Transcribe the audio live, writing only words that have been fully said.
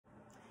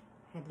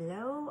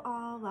Hello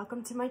all,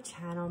 welcome to my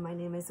channel. My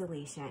name is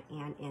Alicia,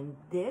 and in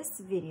this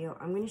video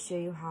I'm going to show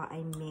you how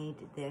I made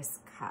this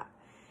cup.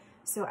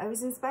 So I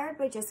was inspired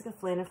by Jessica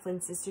Flynn of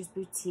Flynn Sisters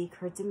Boutique,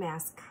 her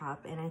damask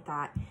cup, and I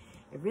thought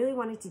I really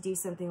wanted to do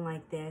something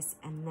like this.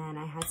 And then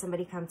I had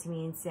somebody come to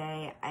me and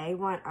say, I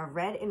want a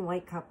red and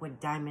white cup with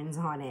diamonds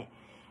on it.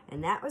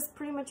 And that was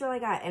pretty much all I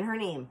got, and her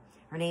name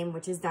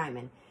which is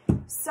Diamond.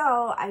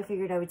 So I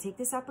figured I would take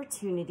this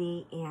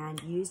opportunity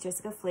and use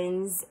Jessica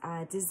Flynn's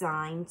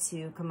design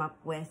to come up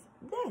with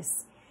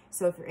this.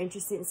 So if you're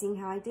interested in seeing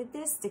how I did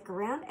this, stick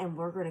around and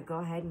we're going to go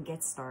ahead and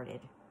get started.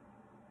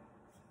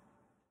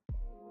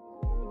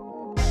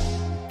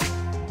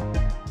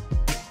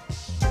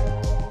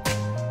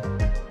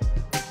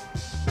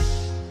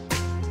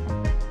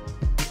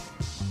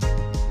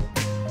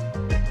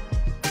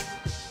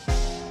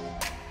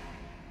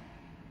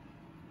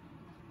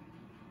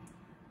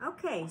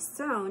 Okay,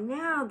 so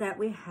now that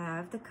we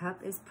have the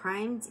cup is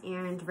primed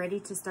and ready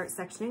to start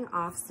sectioning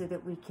off so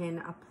that we can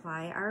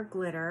apply our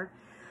glitter,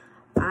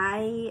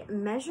 I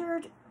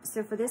measured,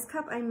 so for this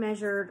cup I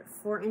measured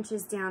 4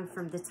 inches down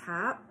from the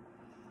top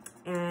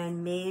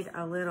and made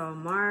a little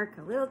mark,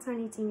 a little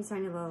tiny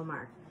little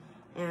mark.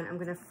 And I'm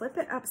gonna flip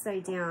it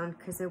upside down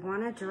because I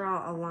wanna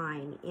draw a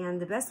line.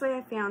 And the best way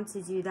I found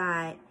to do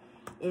that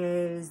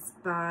is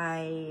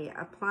by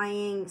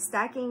applying,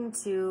 stacking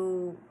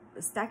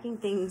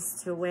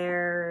things to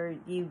where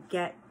you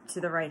get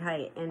to the right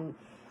height. And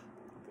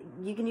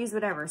you can use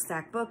whatever,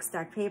 stack books,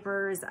 stack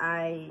papers.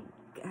 I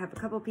have a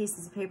couple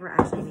pieces of paper,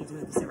 actually I need to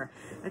move this over,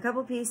 a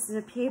couple pieces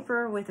of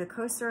paper with a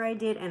coaster I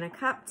did and a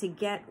cup to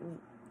get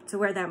to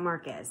where that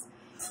mark is.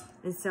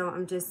 And so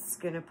I'm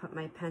just gonna put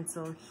my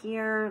pencil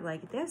here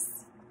like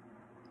this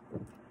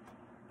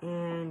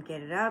and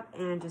get it up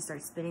and just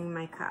start spinning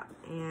my cup.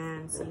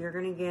 And so you're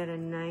gonna get a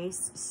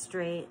nice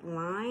straight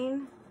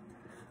line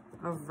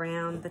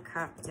around the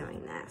cup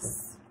doing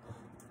this.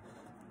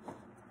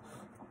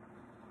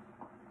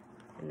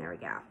 And there we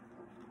go.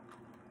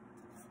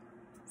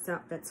 So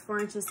that's 4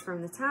 inches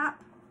from the top.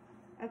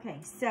 Okay,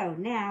 so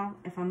now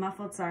if I'm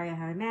muffled, sorry, I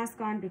have a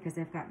mask on because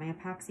I've got my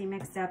epoxy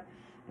mixed up.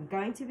 I'm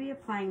going to be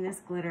applying this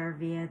glitter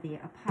via the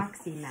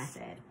epoxy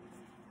method.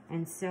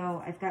 And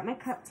so I've got my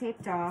cup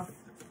taped off,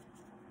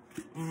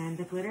 and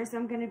the glitters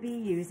I'm going to be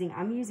using,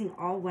 I'm using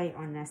all white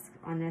on this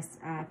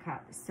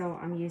cup. So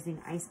I'm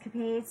using Ice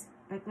Capades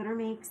by Glitter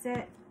Makes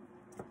It,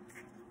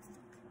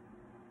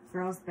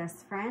 Girl's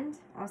Best Friend,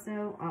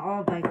 also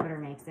all by Glitter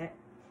Makes It,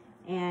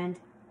 and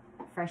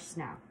Fresh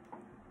Snow.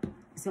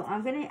 So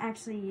I'm going to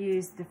actually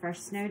use the Fresh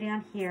Snow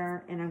down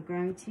here, and I'm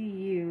going to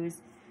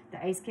use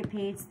the Ice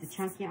Capades, the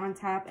chunky on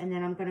top, and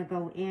then I'm going to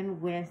go in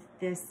with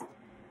this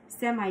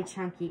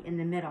semi-chunky in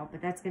the middle,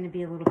 but that's going to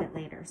be a little bit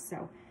later.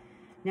 So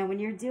now when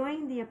you're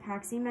doing the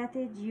epoxy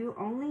method, you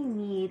only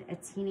need a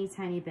teeny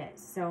tiny bit.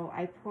 So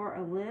I pour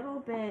a little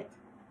bit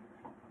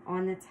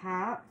on the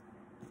top,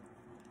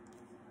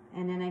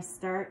 and then I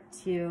start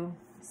to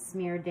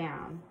smear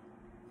down.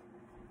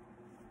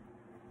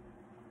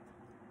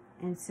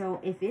 And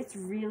so if it's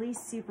really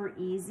super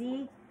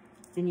easy,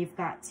 then you've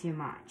got too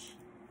much.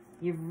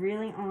 You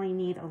really only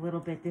need a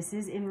little bit. This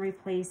is in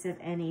replace of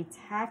any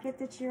tacket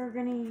that you're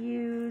gonna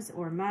use,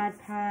 or Mod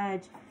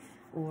Podge,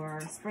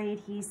 or spray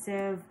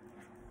adhesive.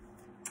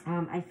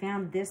 I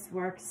found this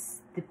works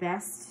the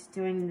best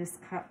doing this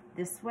cup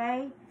this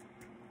way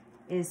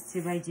is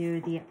to do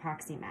the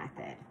epoxy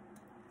method.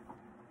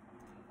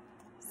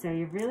 So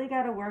you really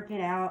got to work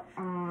it out.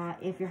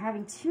 If you're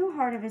having too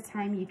hard of a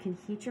time, you can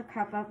heat your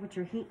cup up with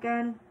your heat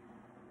gun,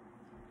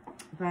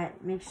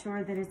 but make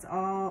sure that it's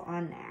all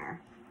on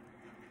there.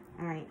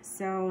 All right,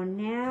 so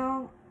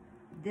now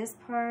this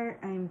part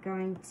I'm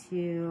going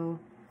to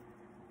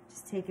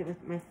just take it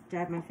with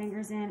dab my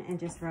fingers in and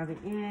just rub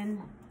it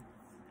in.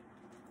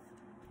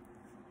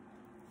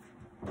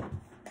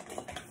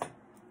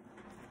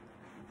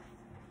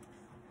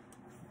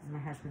 My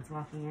husband's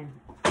walking in.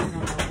 I don't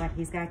know what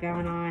he's got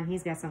going on.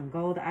 He's got some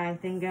gold eye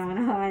thing going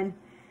on.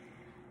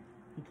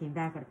 He came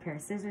back with a pair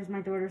of scissors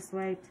my daughter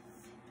swiped.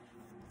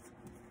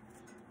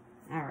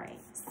 All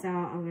right, so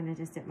I'm gonna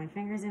just dip my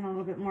fingers in a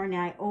little bit more.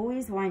 Now I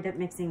always wind up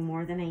mixing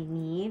more than I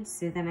need,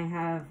 so then I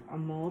have a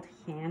mold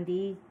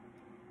handy,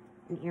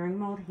 an earring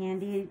mold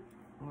handy,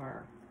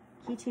 or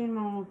keychain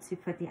mold to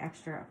put the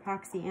extra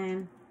epoxy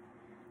in.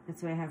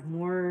 That's why I have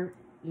more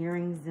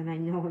earrings than I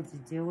know what to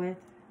do with.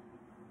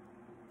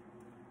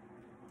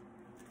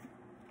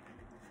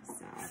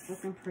 So it's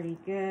looking pretty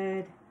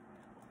good.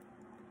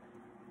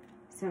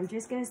 So I'm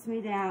just going to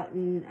smooth it out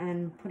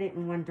and put it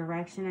in one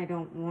direction. I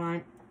don't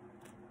want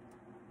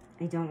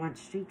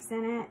streaks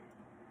in it.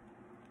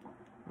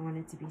 I want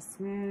it to be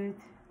smooth.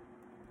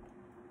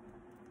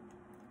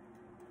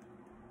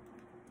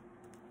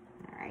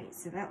 All right,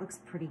 so that looks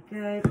pretty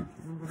good.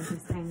 I'm going to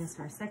just hang this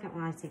for a second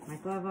while I take my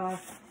glove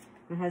off.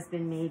 My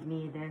husband made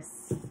me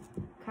this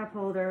cup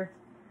holder.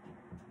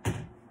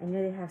 I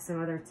know they have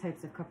some other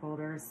types of cup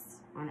holders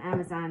on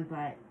Amazon,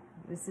 but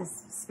this is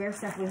spare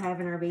stuff we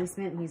have in our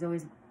basement. He's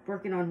always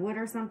working on wood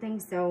or something,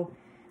 so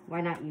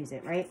why not use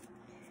it, right?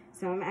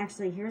 So I'm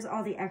actually, here's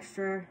all the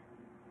extra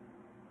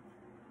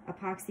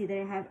epoxy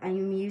that I have. I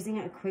am using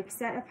a quick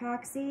set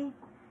epoxy.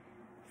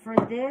 For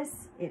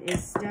this, it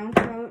is Stone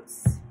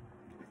Coats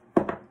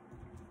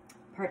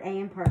part A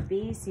and part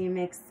B. So you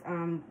mix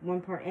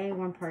 1 part A,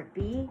 1 part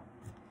B.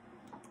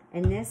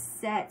 And this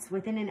sets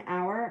within an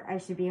hour. I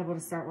should be able to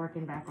start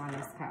working back on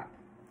this cup.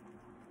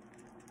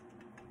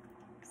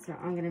 So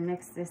I'm going to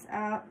mix this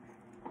up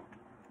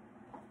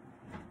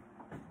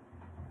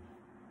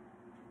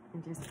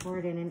and just pour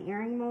it in an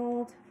earring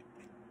mold.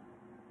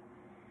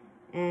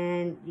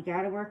 And you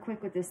got to work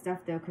quick with this stuff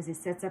though, because it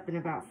sets up in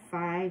about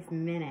 5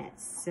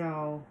 minutes.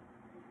 So,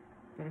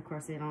 but of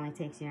course it only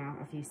takes, you know,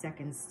 a few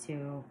seconds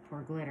to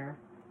pour glitter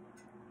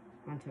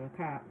onto a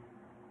cup,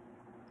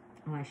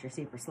 unless you're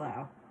super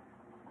slow.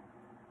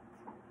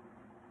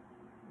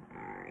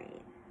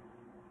 Alright.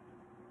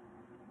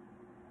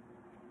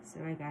 So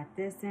I got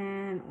this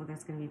in. Oh,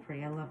 that's going to be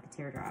pretty. I love the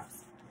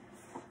teardrops.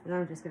 And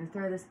I'm just going to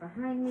throw this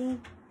behind me.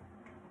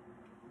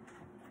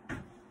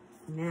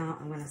 Now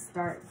I'm going to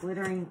start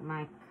glittering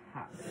my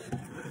cup.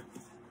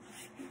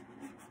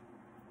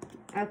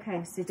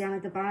 Okay, so down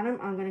at the bottom,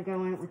 I'm going to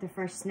go in with the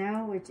Fresh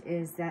Snow, which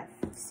is that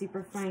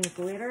super fine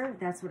glitter.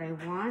 That's what I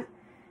want.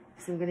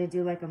 So I'm going to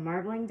do like a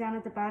marbling down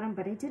at the bottom,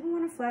 but I didn't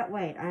want a flat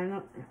white.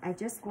 I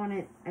just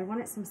wanted, I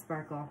wanted some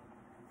sparkle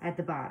at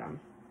the bottom.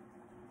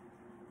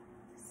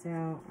 So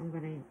I'm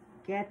going to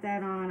get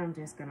that on. I'm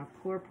just going to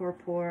pour, pour,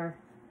 pour.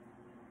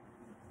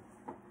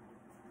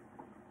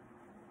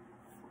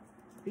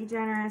 Be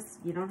generous.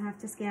 You don't have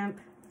to skimp.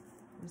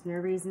 There's no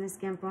reason to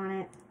skimp on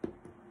it.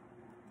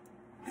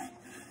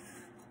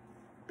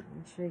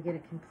 Make sure you get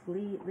it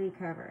completely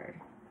covered.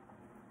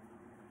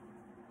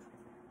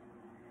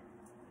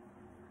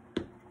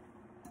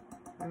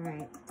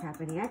 Alright, tap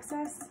any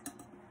excess.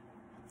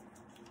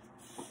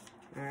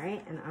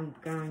 Alright, and I'm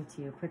going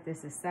to put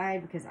this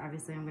aside because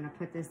obviously I'm going to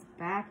put this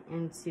back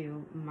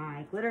into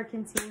my glitter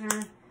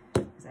container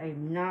because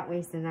I'm not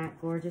wasting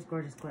that gorgeous,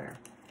 gorgeous glitter.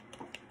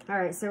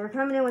 Alright, so we're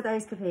coming in with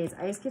Ice Capades.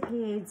 Ice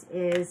Capades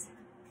is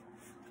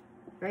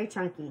very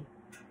chunky.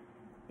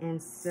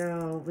 And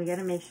so we got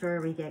to make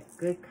sure we get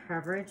good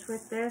coverage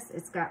with this.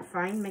 It's got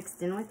fine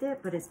mixed in with it,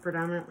 but it's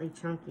predominantly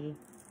chunky.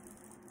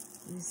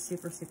 It's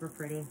super, super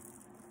pretty.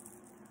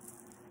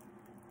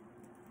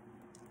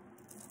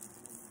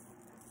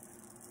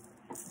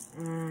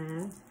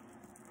 And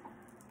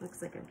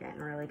looks like I'm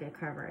getting really good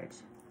coverage.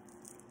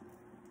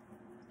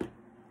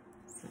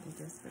 So I'm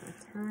just going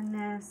to turn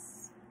this.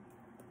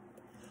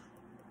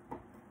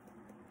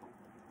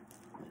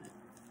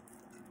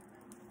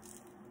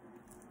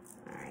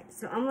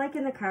 So I'm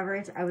liking the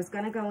coverage. I was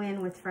gonna go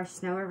in with Fresh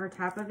Snow over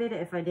top of it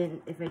if I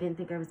didn't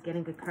think I was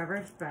getting good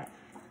coverage, but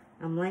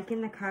I'm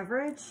liking the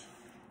coverage.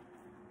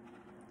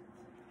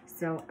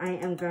 So I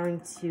am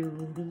going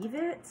to leave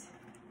it,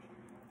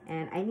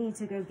 and I need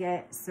to go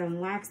get some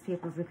wax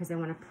paper because I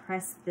want to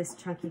press this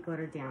chunky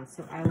glitter down.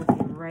 So I will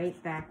be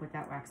right back with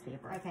that wax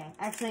paper. Okay,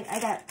 actually I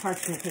got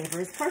parchment paper.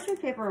 It's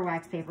parchment paper or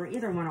wax paper,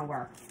 either one will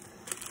work.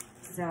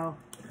 So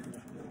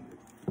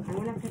I'm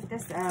gonna pick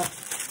this up.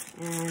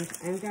 And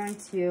I'm going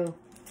to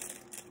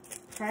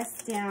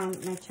press down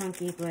my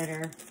chunky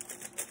glitter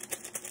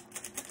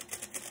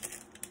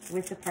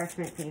with the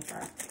parchment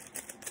paper.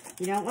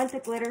 You don't want the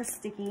glitter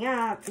sticking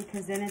up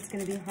because then it's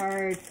going to be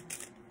hard.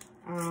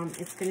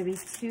 It's going to be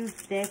too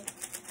thick,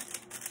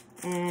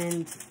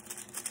 and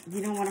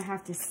you don't want to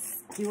have to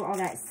do all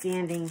that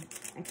sanding.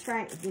 I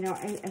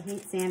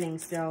hate sanding,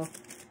 so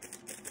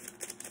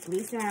the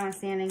least amount of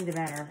sanding, the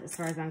better, as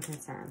far as I'm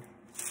concerned.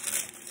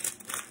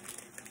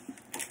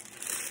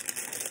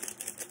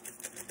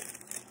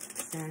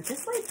 So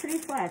this lays pretty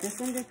flat. This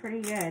one did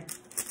pretty good.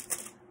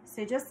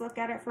 So just look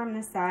at it from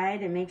the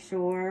side and make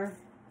sure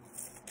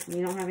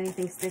you don't have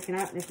anything sticking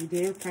up. And if you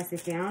do, press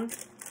it down.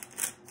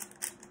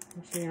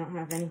 Make sure you don't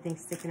have anything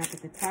sticking up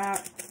at the top.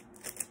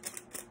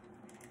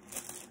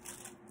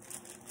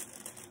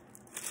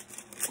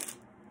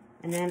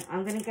 And then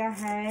I'm going to go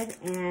ahead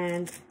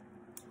and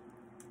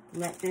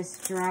let this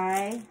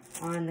dry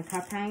on the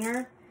cup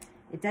hanger.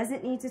 It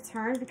doesn't need to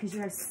turn because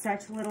you have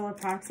such little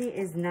epoxy, it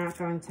is not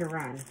going to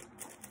run.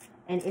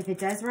 And if it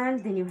does run,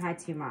 then you had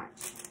too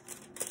much.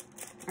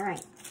 All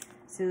right,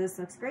 so this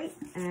looks great,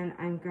 and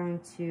I'm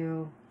going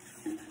to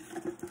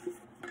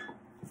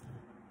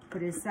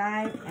put it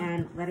aside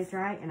and let it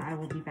dry, and I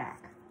will be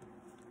back.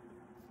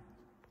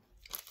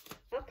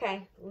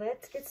 Okay,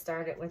 let's get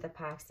started with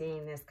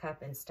epoxying this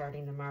cup and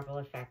starting the marble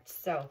effect.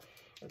 So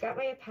I've got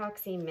my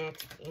epoxy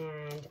mixed,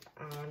 and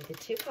the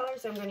two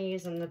colors I'm going to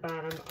use on the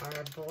bottom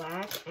are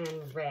black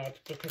and red,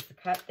 because the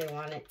cup, they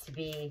want it to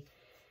be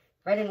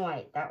red and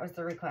white. That was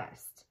the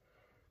request.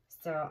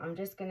 So I'm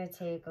just going to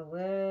take a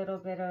little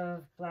bit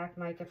of black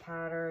mica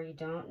powder. You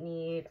don't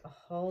need a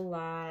whole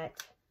lot.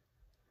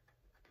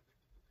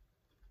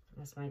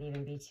 This might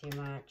even be too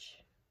much.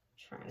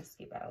 I'm trying to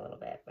scoop out a little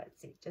bit, but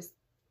see, just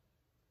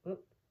a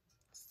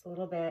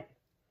little bit.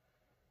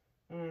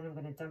 And I'm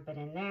going to dump it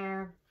in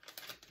there.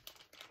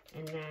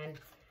 And then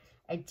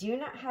I do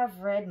not have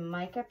red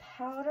mica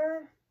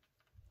powder,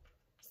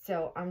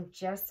 So I'm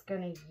just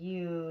going to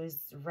use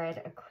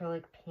red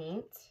acrylic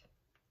paint.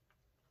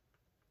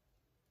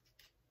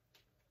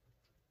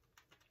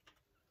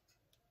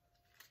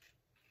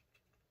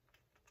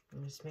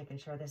 I'm just making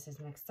sure this is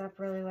mixed up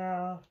really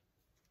well.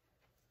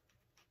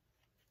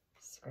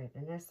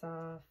 Scraping this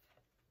off.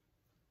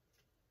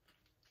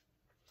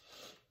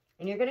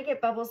 And you're going to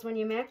get bubbles when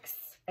you mix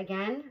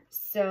again,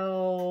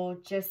 so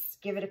just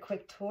give it a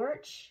quick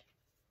torch.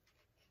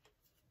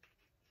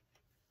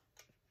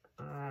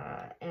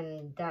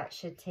 And that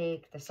should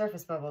take the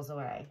surface bubbles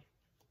away.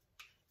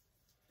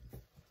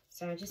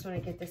 So I just want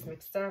to get this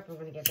mixed up. I'm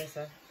going to give this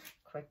a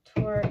quick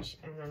torch,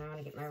 and then I want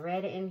to get my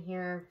red in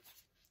here.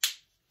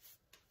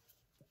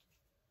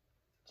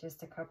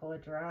 Just a couple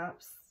of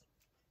drops,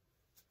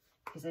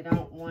 because I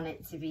don't want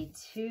it to be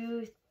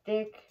too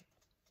thick.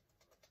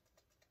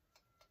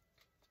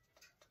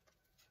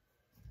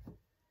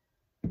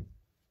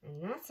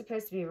 And that's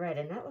supposed to be red,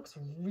 and that looks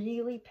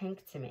really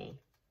pink to me.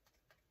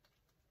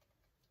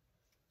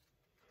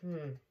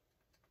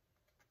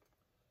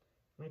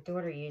 My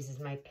daughter uses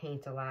my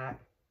paint a lot.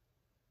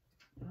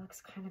 It looks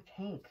kind of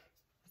pink.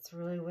 It's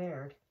really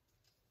weird.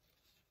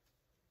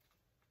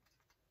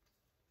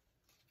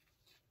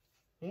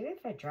 Maybe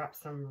if I drop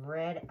some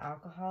red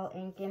alcohol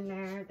ink in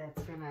there,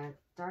 that's gonna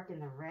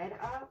darken the red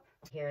up.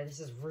 Here, this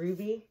is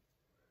ruby.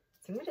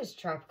 So I'm gonna just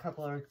drop a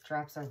couple of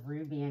drops of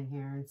ruby in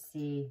here and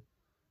see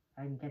if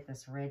I can get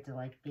this red to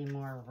like be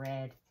more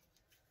red.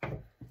 I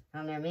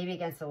don't know, maybe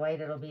against the white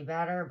it'll be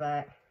better,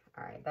 but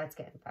all right, that's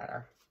getting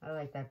better. I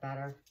like that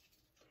better.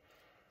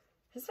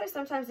 This way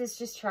sometimes it's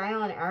just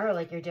trial and error,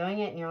 like you're doing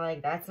it and you're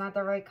like, that's not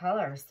the right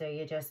color. So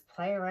you just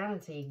play around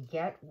until you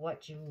get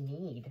what you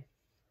need.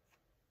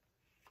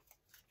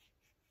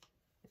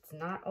 It's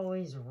not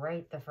always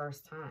right the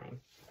first time.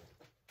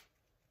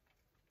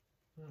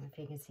 I don't know if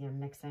you can see I'm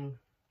mixing.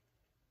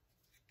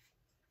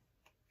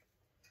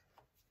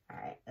 All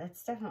right,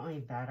 that's definitely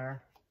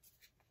better.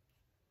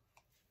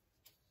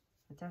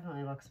 It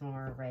definitely looks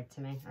more red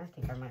to me. I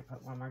think I might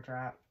put one more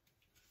drop.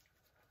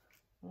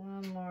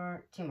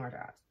 Two more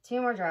drops. 2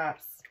 more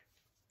drops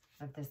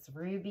of this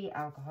ruby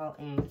alcohol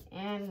ink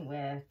in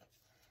with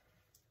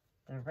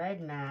the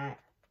red matte.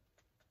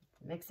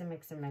 Mixing,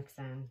 mixing,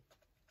 mixing.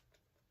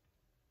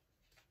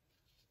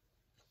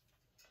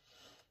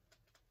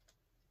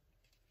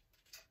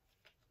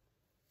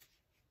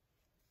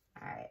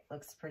 All right,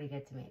 looks pretty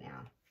good to me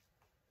now.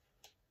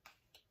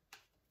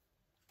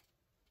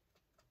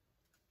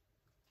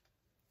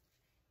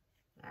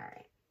 All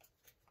right.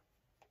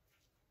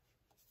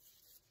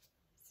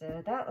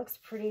 So that looks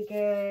pretty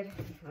good.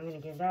 I'm going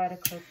to give that a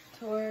quick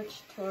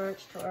torch.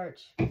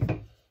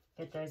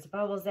 Get those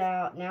bubbles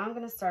out. Now I'm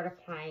going to start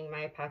applying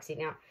my epoxy.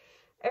 Now,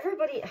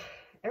 everybody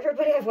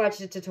I've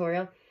watched a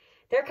tutorial,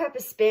 their cup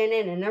is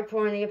spinning and they're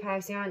pouring the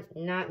epoxy on.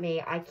 Not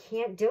me. I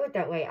can't do it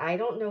that way. I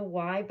don't know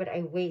why, but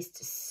I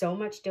waste so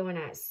much doing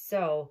that.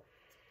 So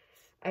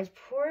I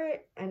pour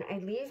it and I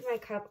leave my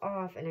cup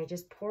off and I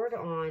just pour it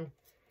on.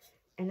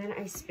 And then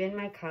I spin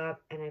my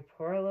cup and I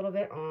pour a little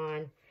bit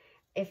on.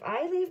 If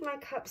I leave my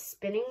cup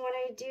spinning when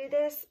I do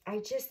this,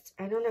 I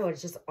don't know, it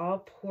just all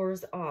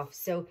pours off.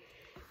 So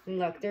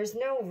look, there's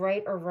no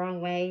right or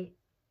wrong way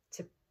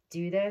to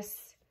do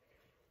this.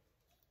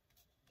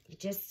 You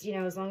just, you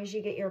know, as long as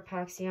you get your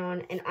epoxy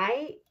on. And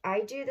I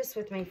do this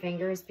with my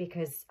fingers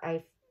because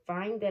I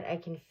find that I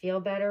can feel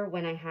better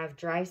when I have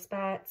dry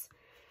spots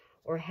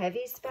or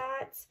heavy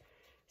spots.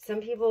 Some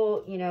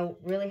people, you know,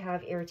 really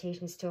have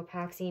irritations to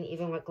epoxy, and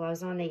even with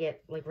gloves on, they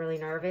get like really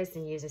nervous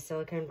and use a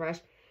silicone brush.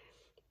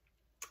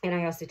 And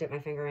I also dip my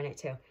finger in it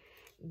too.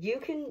 You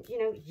can, you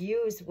know,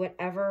 use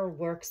whatever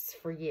works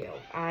for you.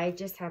 I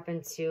just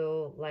happen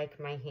to like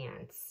my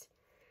hands.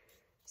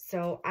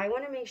 So I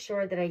want to make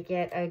sure that I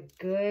get a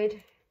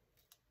good,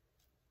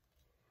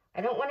 I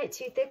don't want it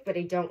too thick, but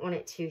I don't want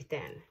it too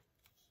thin.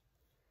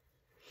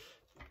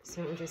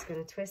 So I'm just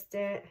going to twist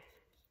it.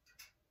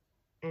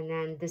 And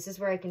then this is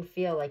where I can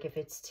feel like if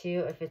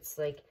it's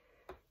like,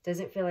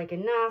 doesn't feel like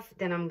enough,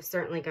 then I'm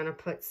certainly going to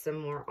put some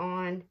more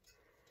on.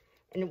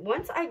 And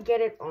once I get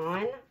it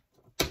on,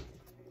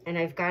 and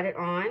I've got it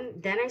on,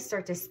 then I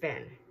start to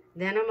spin.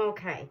 Then I'm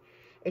okay.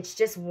 It's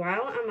just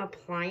while I'm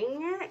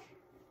applying it,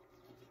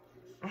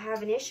 I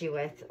have an issue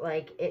with,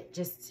 like, it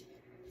just,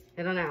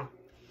 I don't know.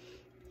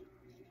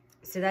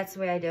 So that's the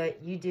way I do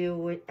it. You do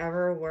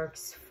whatever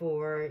works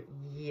for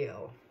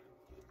you.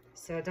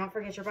 So don't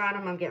forget your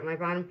bottom. I'm getting my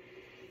bottom.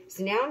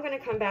 So now I'm going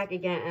to come back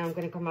again, and I'm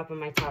going to come up on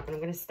my top, and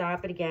I'm going to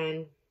stop it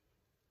again.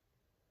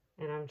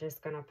 And I'm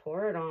just going to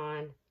pour it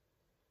on.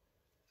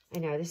 I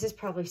know, this is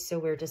probably so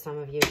weird to some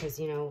of you because,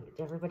 you know,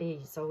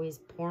 everybody's always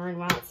pouring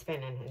while it's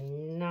spinning,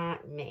 and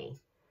not me.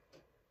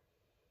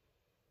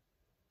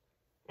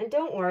 And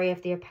don't worry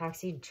if the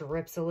epoxy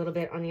drips a little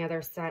bit on the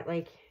other side.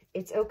 Like,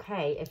 it's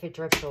okay if it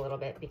drips a little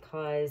bit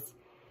because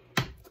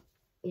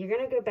you're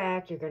going to go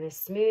back, you're going to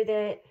smooth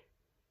it,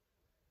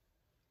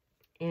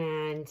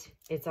 and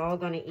it's all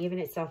going to even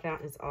itself out,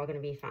 and it's all going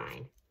to be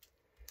fine.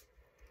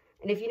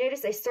 And if you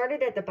notice, I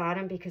started at the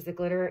bottom because the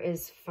glitter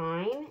is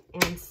fine.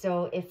 And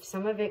so if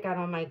some of it got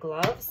on my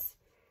gloves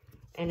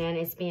and then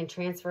it's being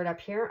transferred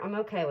up here, I'm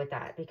okay with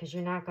that because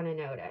you're not going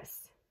to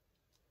notice.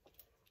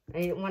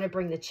 I didn't want to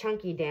bring the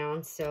chunky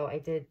down, so I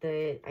did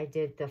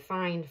the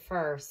fine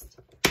first.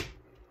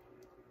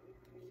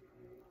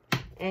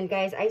 And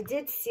guys, I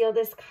did seal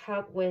this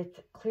cup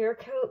with clear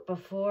coat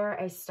before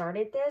I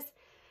started this,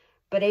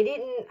 but I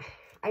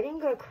didn't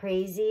go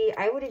crazy.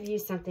 I would have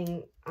used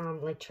something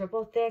like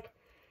triple thick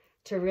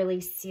to really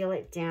seal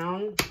it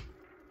down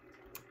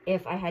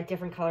if I had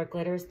different color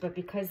glitters, but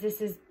because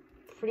this is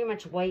pretty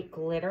much white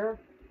glitter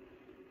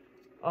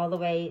all the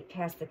way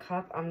past the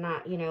cup, I'm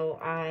not, you know,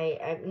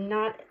 I'm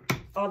not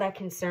all that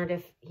concerned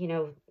if, you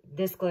know,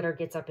 this glitter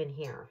gets up in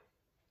here.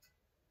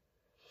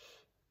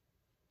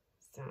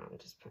 So I'm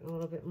just putting a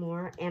little bit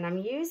more, and I'm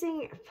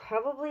using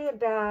probably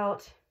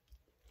about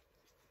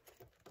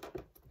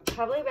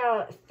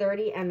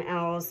 30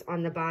 mLs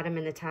on the bottom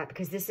and the top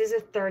because this is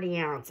a 30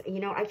 ounce. You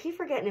know, I keep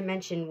forgetting to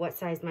mention what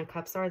size my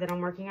cups are that I'm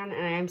working on,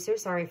 and I'm so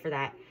sorry for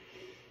that.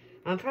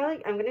 I'm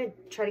going to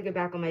try to go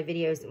back on my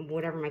videos and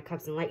whatever my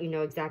cups and let you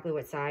know exactly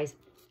what size.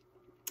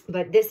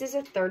 But this is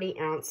a 30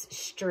 ounce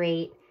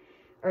straight,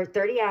 or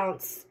 30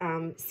 ounce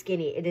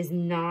skinny. It is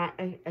not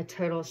a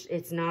total,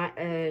 it's not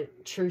a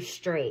true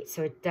straight.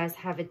 So it does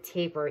have a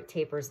taper. It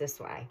tapers this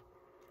way.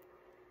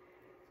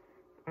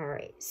 All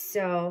right,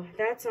 so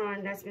that's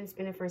on. That's been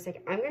spinning for a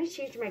second. I'm going to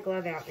change my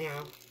glove out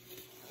now.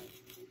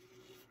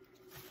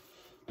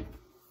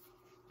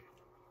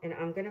 And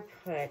I'm going to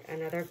put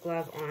another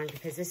glove on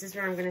because this is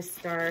where I'm going to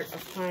start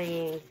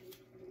applying.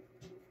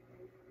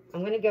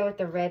 I'm going to go with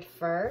the red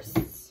first.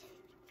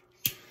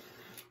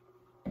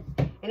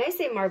 And I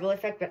say marble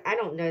effect, but I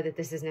don't know that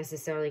this is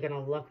necessarily going to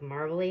look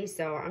marbly.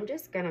 So I'm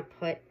just going to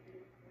put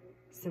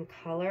some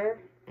color,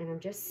 and I'm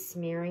just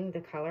smearing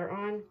the color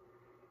on.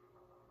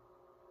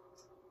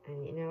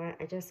 And you know what?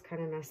 I just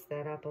kind of messed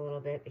that up a little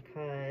bit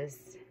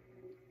because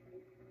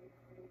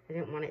I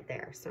didn't want it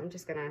there. So I'm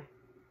just going to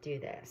do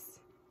this.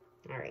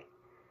 All right.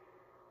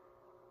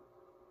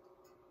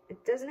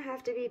 It doesn't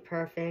have to be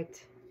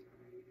perfect.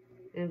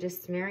 And I'm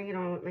just smearing it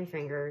on with my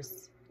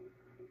fingers.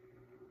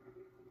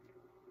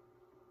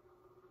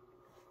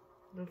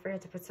 Don't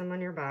forget to put some on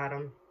your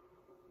bottom.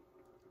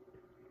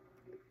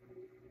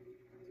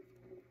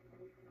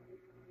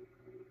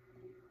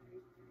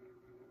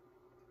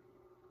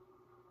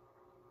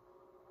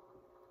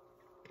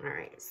 All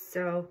right,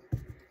 so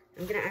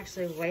I'm gonna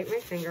actually wipe my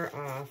finger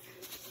off.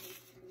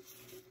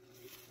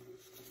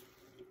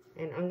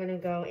 And I'm gonna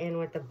go in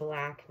with the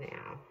black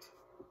now.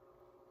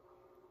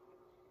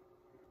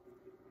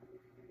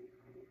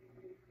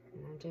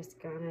 And I'm just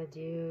gonna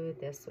do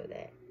this with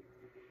it.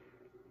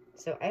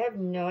 So I have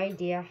no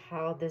idea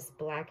how this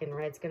black and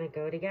red's gonna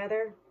go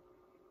together.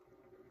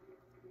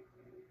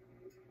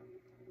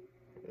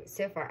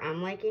 So far,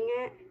 I'm liking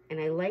it, and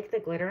I like the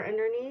glitter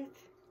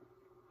underneath.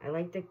 I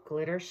like the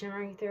glitter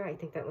shimmering through. I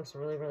think that looks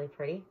really, really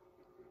pretty.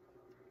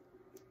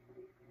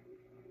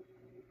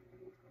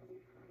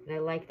 And I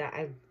like that.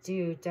 I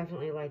do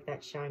definitely like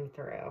that shine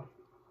through,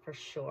 for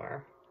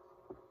sure.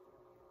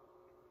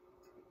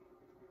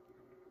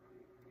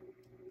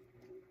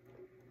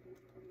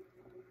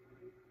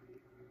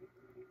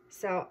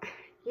 So,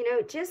 you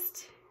know,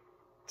 just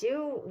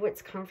do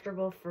what's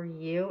comfortable for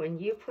you, and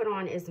you put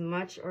on as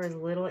much or as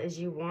little as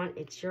you want.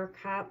 It's your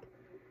cup.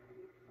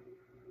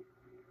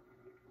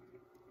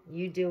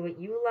 You do what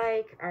you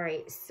like. All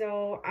right,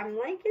 so I'm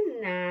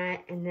liking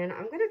that, and then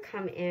I'm gonna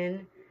come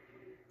in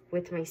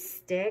with my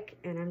stick,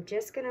 and I'm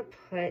just gonna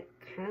put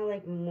kind of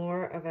like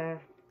more of a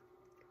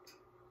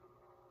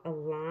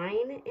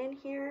line in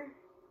here.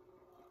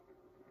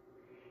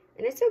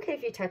 And it's okay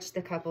if you touch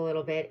the cup a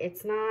little bit.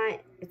 It's not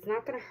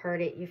gonna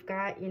hurt it. You've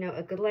got, you know,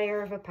 a good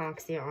layer of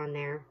epoxy on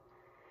there.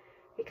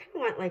 You kind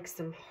of want like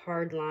some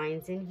hard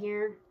lines in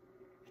here.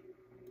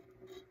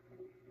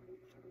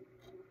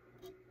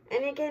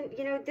 And again,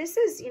 you know, this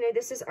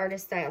is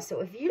artist style. So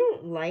if you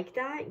don't like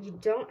that, you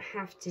don't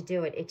have to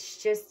do it.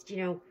 It's just, you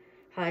know,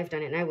 how I've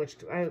done it.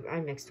 And I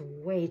mixed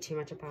way too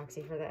much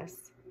epoxy for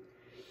this.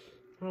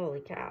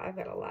 Holy cow, I've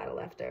got a lot of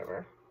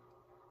leftover.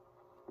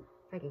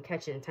 If I can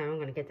catch it in time, I'm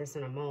going to get this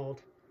in a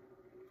mold.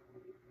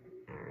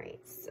 All right,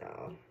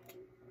 so.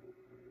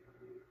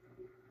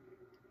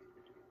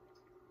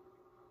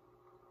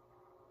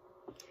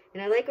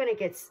 And I like when it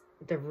gets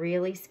the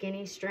really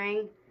skinny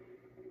string.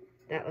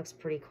 That looks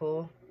pretty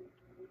cool.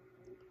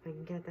 If I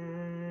can get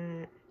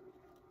that.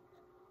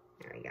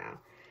 There we go.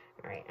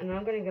 All right, and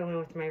I'm going to go in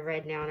with my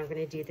red now, and I'm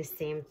going to do the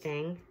same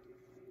thing.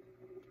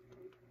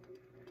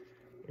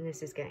 And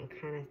this is getting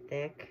kind of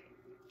thick.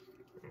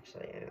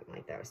 Actually, I don't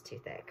like that. It was too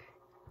thick.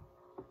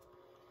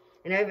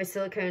 And I have a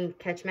silicone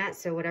catch mat,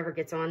 so whatever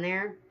gets on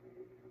there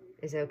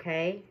is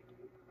okay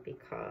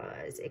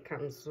because it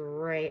comes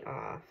right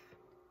off.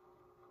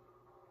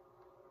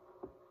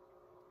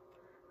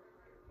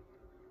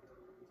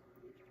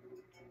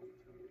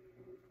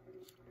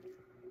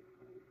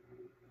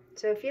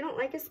 So if you don't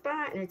like a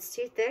spot and it's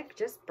too thick,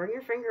 just bring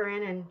your finger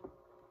in and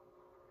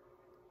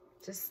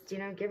just, you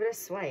know, give it a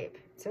swipe.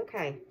 It's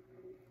okay.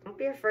 Don't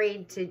be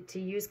afraid to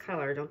use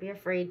color. Don't be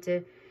afraid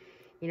to,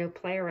 you know,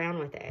 play around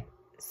with it.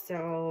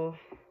 So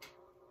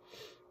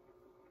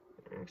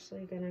I'm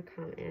actually gonna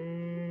come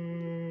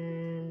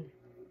in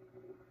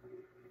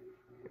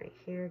right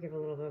here, give a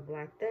little bit of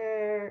black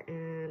there,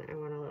 and I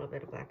want a little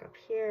bit of black up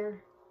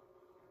here.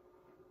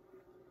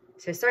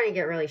 So it's starting to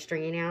get really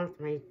stringy now.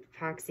 My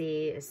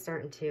epoxy is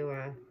starting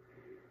to,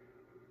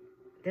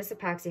 this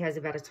epoxy has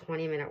about a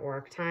 20-minute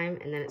work time,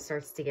 and then it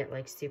starts to get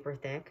like super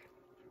thick.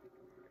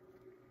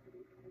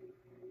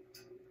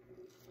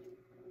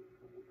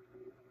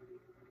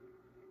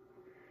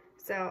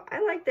 So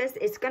I like this.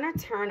 It's gonna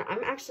turn.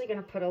 I'm actually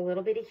gonna put a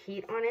little bit of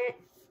heat on it.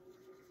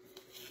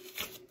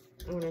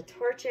 I'm gonna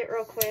torch it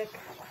real quick.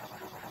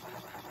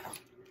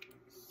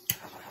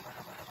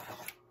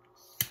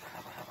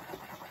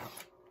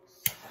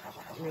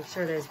 Make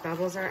sure those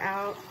bubbles are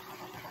out.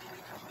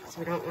 So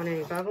we don't want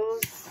any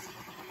bubbles.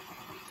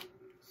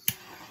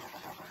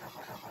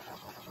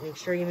 Make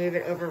sure you move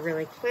it over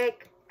really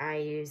quick. I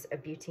use a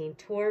butane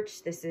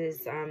torch. This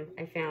is,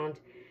 I found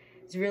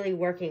it's really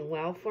working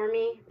well for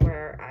me,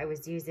 where I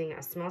was using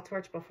a small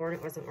torch before and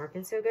it wasn't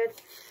working so good.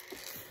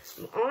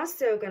 I'm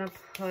also gonna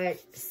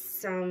put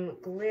some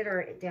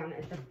glitter down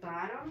at the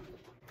bottom.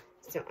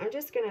 So I'm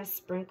just gonna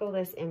sprinkle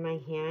this in my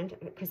hand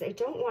because I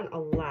don't want a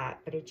lot,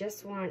 but I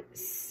just want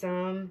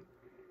some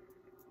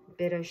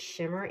bit of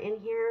shimmer in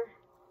here.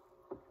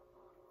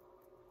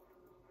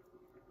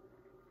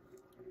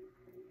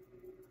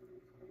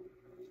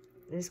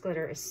 This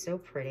glitter is so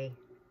pretty.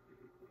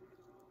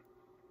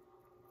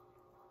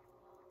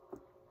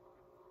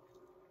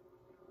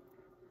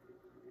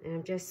 And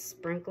I'm just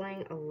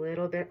sprinkling a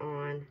little bit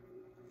on,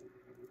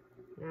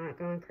 not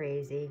going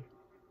crazy.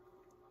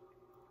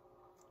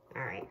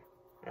 All right,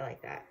 I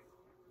like that.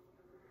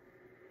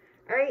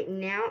 All right,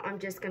 now I'm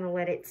just gonna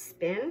let it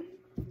spin.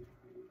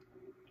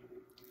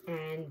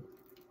 And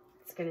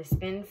it's gonna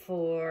spin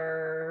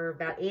for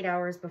about 8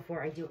 hours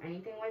before I do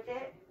anything with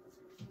it.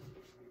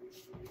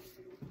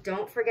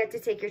 Don't forget to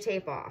take your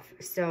tape off.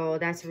 So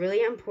that's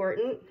really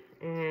important.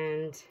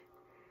 And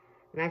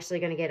I'm actually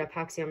gonna get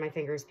epoxy on my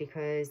fingers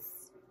because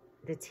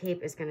the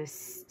tape is gonna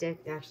stick.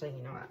 Actually,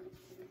 you know what?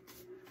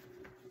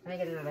 Let me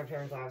get another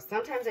pair of gloves.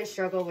 Sometimes I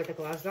struggle with the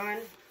gloves on,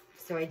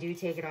 so I do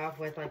take it off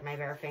with like my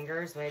bare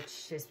fingers,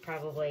 which is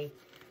probably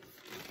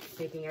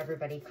making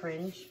everybody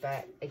cringe.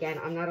 But again,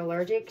 I'm not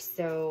allergic,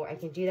 so I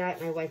can do that,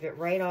 and I wipe it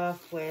right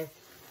off with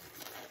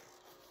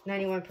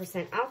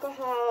 91%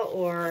 alcohol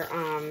or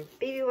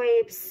baby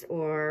wipes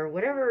or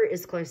whatever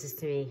is closest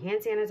to me,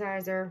 hand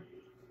sanitizer.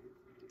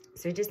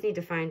 So I just need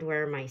to find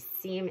where my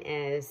seam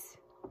is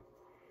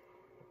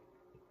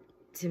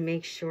to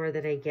make sure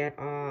that I get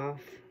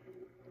off.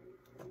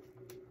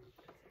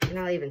 And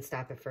I'll even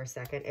stop it for a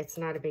second. It's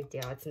not a big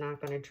deal. It's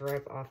not going to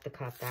drip off the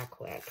cup that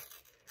quick.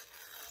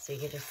 So you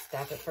can just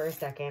stop it for a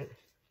second,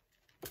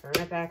 turn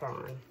it back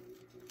on.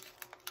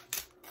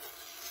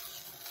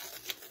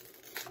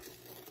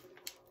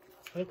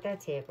 Take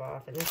that tape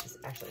off, and this is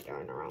actually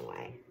going the wrong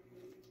way.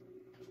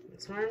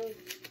 It's one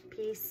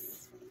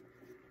piece.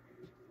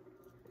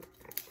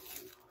 Okay.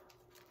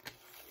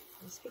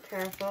 Just be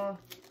careful.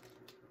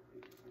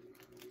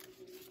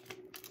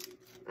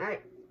 All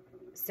right,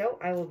 so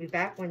I will be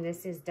back when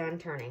this is done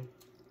turning.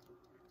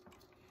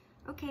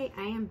 Okay,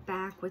 I am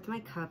back with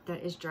my cup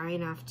that is dry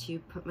enough to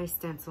put my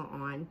stencil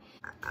on.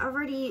 I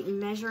already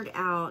measured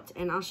out,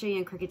 and I'll show you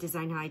in Cricut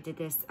Design how I did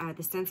this,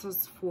 the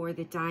stencils for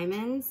the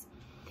diamonds.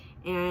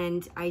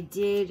 And I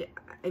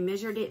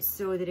measured it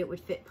so that it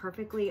would fit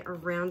perfectly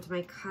around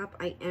my cup.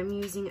 I am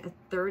using a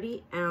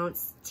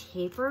 30-ounce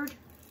tapered.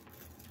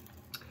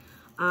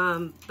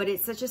 But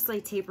it's such a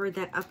slight taper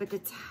that up at the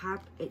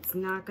top, it's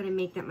not gonna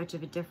make that much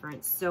of a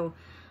difference. So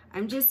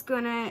I'm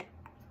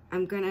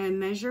gonna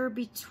measure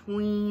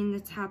between the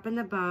top and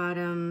the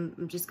bottom.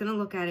 I'm just gonna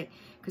look at it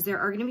because there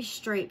are gonna be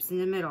stripes in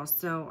the middle,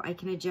 so I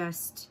can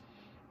adjust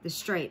the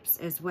stripes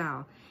as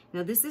well.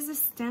 Now this is a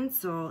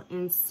stencil,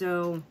 and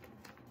so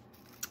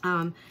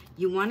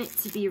you want it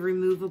to be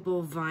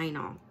removable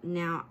vinyl.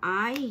 Now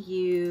I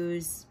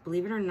use,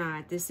 believe it or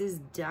not, this is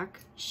duck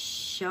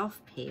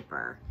shelf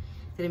paper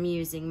that I'm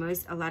using.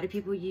 A lot of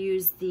people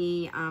use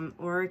the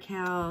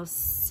Oracal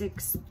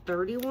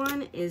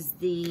 631 is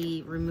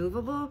the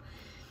removable.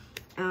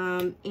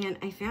 And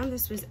I found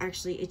this was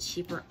actually a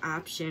cheaper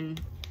option.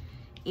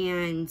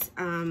 And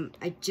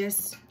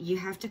you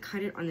have to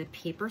cut it on the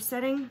paper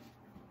setting.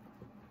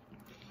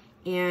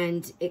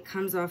 And it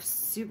comes off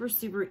super,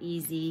 super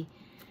easy.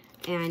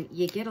 And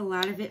you get a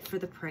lot of it for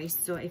the price.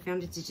 So I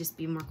found it to just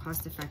be more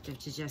cost effective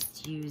to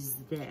just use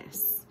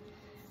this.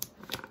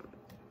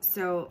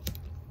 So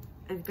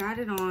I've got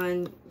it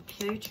on.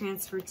 Peel your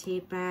transfer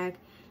tape back.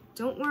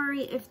 Don't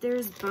worry if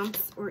there's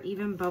bumps or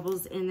even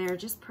bubbles in there.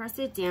 Just press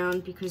it down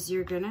because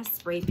you're gonna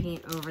spray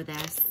paint over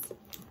this.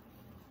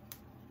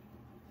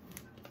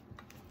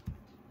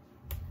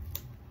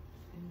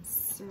 And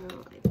so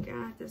I've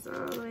got this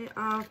all the way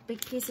off.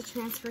 Big piece of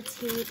transfer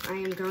tape. I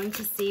am going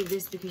to save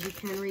this because you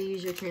can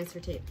reuse your transfer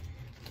tape.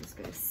 I'm just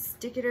gonna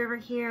stick it over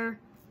here.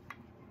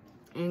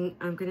 And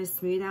I'm gonna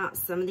smooth out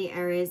some of the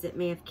areas that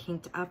may have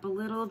kinked up a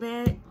little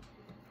bit.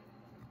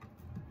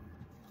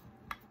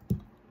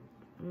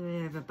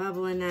 I have a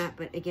bubble in that,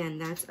 but again,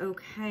 that's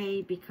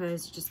okay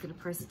because you're just gonna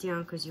press it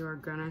down because you are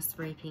gonna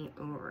spray paint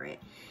over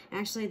it.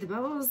 Actually, the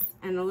bubbles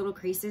and the little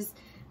creases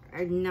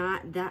are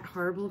not that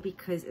horrible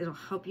because it'll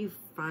help you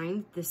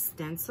find the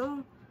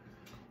stencil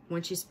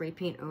once you spray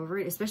paint over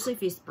it, especially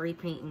if you spray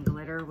paint in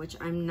glitter, which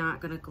I'm not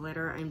gonna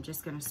glitter, I'm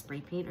just gonna spray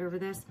paint over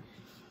this.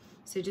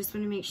 So just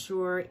wanna make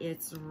sure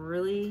it's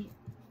really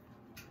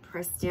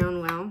pressed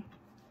down well.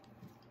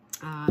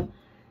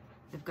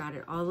 I've got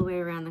it all the way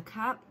around the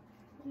cup.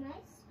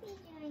 Must be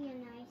doing a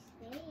nice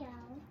video.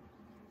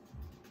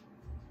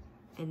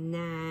 And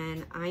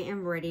then I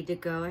am ready to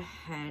go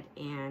ahead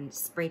and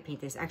spray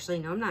paint this. Actually,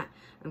 no, I'm not.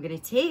 I'm gonna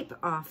tape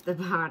off the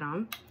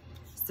bottom.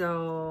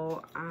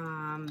 So,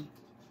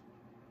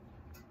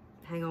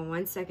 hang on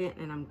one second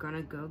and I'm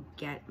gonna go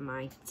get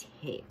my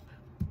tape.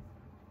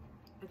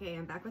 Okay,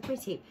 I'm back with my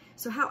tape.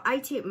 So how I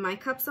tape my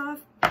cups off,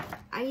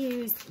 I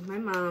use, my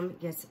mom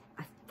gets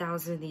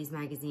 1,000 of these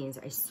magazines,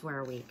 I swear,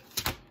 a week.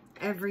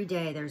 Every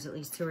day there's at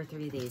least 2 or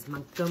 3 of these.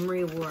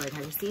 Montgomery Ward,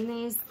 have you seen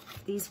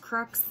these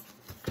crooks?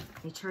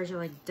 They charge you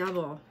like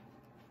double.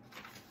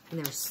 And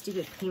they're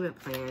stupid payment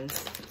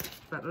plans.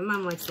 But my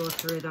mom likes to look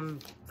through them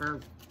for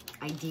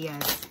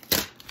ideas.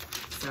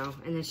 So,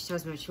 and then she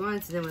tells me what she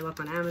wants, and then we look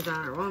on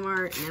Amazon or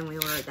Walmart, and then we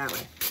order it that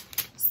way.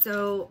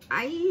 So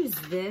I use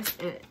this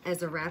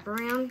as a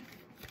wraparound.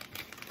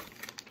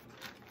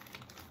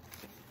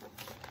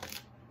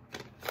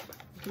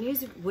 You can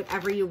use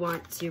whatever you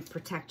want to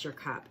protect your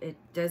cup. It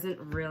doesn't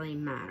really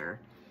matter.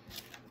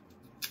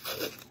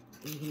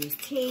 You can use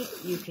tape,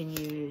 you can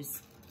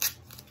use...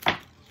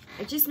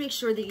 just make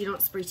sure that you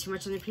don't spray too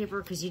much on the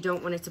paper because you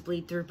don't want it to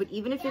bleed through. But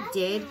even if it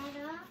did,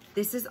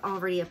 this is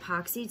already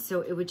epoxied,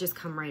 so it would just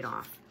come right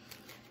off.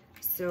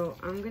 So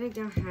I'm gonna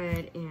go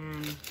ahead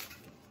and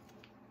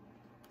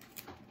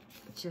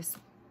just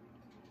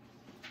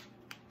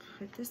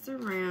put this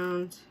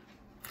around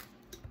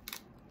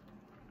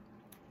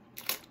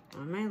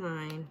on my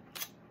line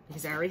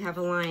because I already have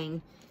a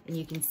line, and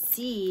you can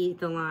see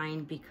the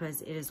line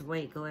because it is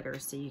white glitter,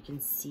 so you can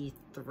see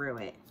through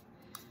it,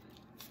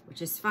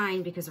 which is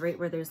fine because right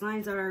where those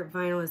lines are,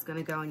 vinyl is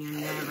going to go and you're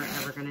never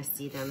ever going to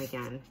see them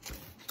again.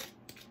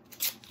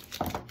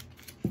 All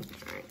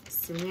right,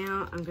 so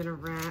now I'm going to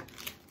wrap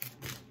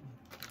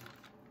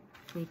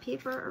my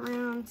paper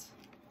around.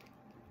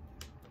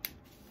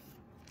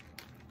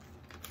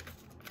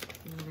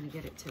 And I'm going to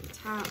get it to the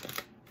top.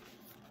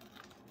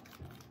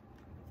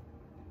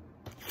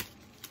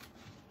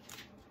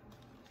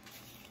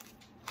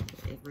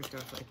 I ripped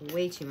off like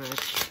way too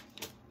much.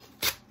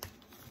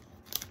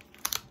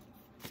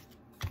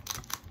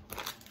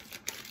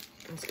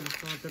 I'm just gonna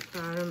fold the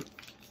bottom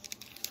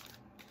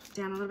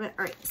down a little bit.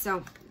 All right,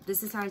 so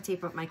this is how I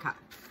tape up my cup.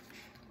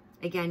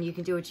 Again, you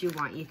can do what you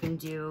want. You can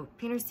do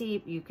painter's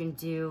tape, you can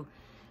do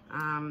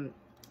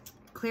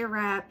clear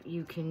wrap,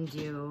 you can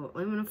do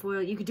aluminum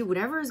foil, you can do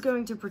whatever is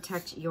going to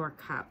protect your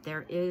cup.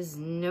 There is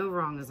no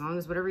wrong. As long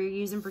as whatever you're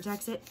using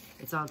protects it,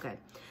 it's all good.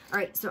 All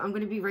right, so I'm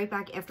gonna be right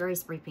back after I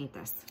spray paint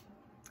this.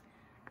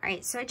 All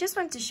right, so I just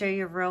wanted to show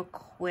you real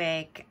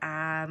quick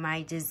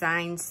my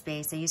design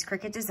space. I use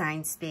Cricut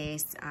Design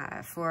Space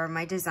for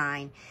my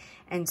design.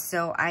 And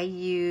so I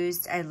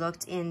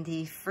looked in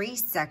the free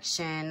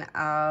section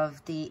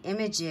of the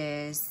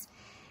images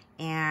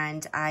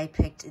and I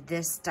picked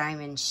this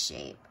diamond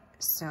shape.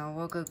 So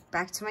we'll go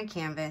back to my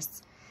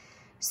canvas.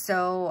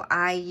 So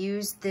I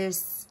used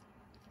this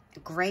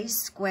gray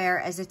square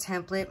as a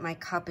template. My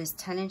cup is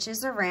 10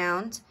 inches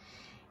around.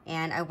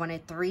 And I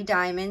wanted 3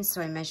 diamonds,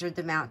 so I measured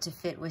them out to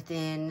fit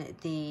within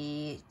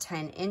the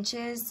 10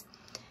 inches.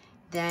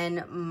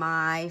 Then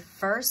my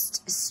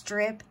first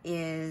strip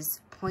is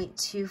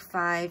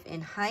 0.25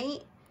 in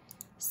height,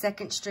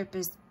 second strip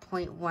is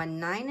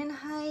 0.19 in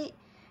height,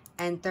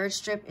 and third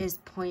strip is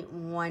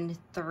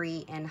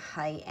 0.13 in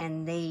height,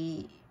 and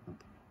they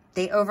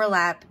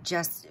overlap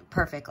just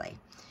perfectly.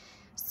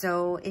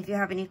 So if you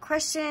have any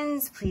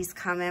questions, please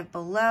comment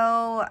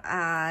below,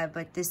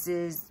 but this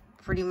is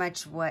pretty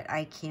much what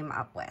I came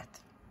up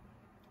with.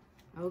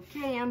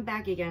 Okay, I'm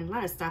back again. A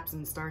lot of stops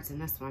and starts in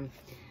this one.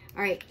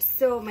 All right,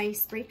 so my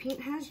spray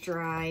paint has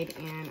dried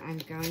and I'm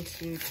going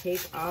to take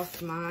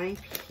off my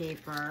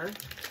paper.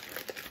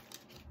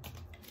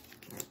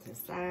 Right to the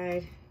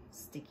side,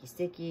 sticky,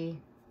 sticky.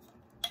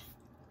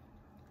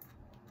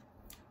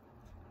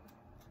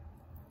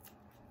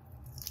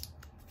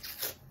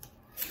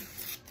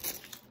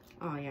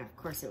 Oh yeah, of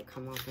course it would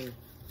come off in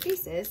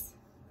pieces.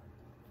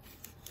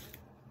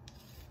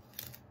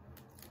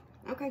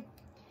 Okay,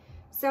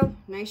 so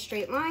nice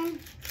straight line.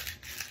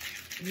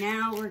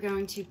 Now we're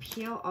going to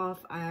peel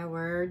off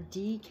our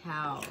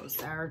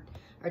decals, our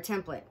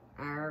template,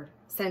 our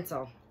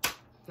stencil.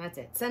 That's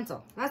it,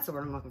 stencil. That's the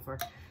word I'm looking for.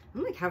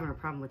 I'm like having a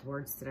problem with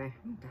words today.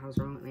 What the hell's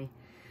wrong with me?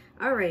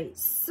 All right,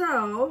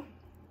 so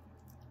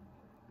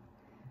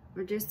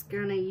we're just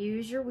gonna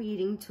use your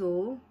weeding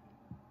tool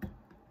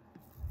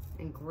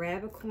and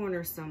grab a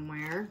corner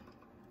somewhere.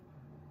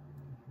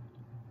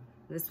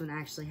 This one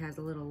actually has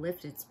a little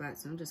lifted spot,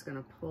 so I'm just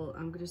gonna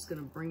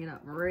bring it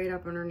up right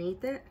up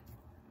underneath it.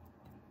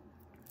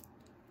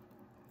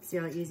 See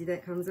how easy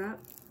that comes up?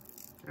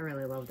 I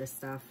really love this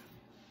stuff.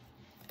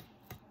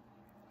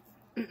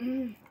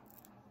 Be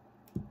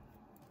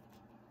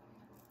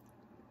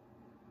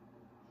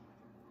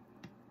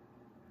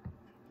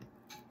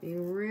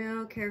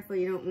real careful.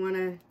 You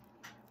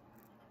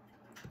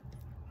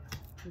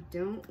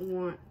don't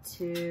want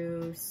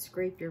to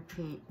scrape your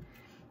paint.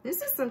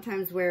 This is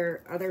sometimes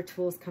where other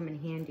tools come in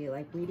handy,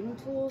 like weeding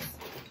tools.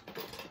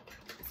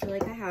 So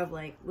like I have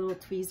like little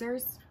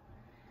tweezers,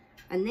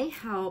 and they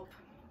help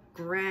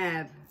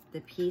grab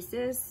the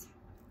pieces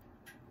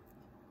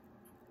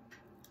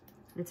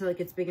until it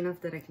gets big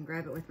enough that I can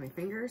grab it with my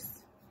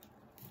fingers.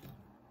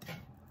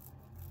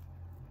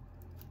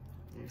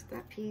 There's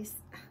that piece.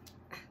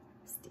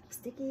 Sticky,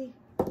 sticky.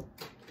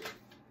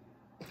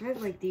 I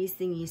have like these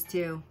thingies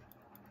too.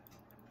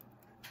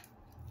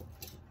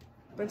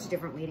 A bunch of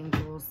different weeding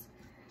tools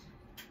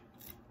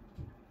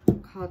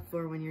called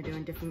for when you're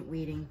doing different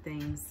weeding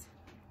things.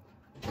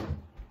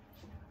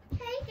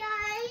 Hey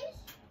guys!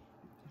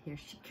 Here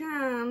she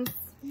comes.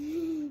 Are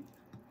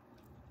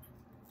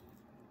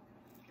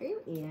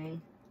you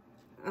eating?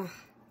 Ugh,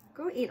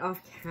 go eat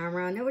off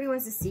camera. Nobody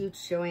wants to see you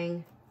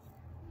chewing.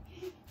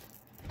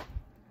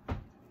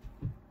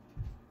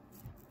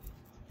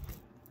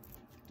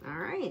 All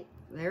right,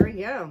 there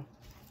we go.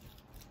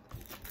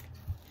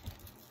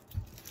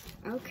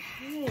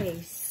 Okay,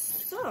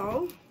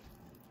 so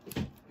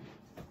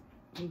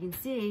you can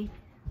see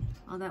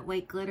all that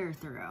white glitter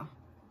through.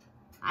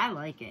 I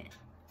like it.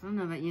 I don't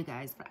know about you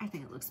guys, but I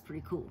think it looks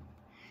pretty cool.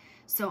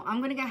 So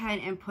I'm gonna go ahead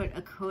and put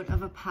a coat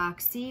of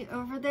epoxy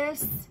over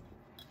this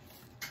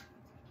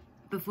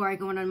before I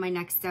go on my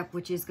next step,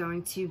 which is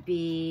going to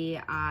be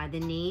the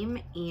name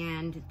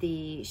and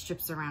the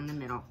strips around the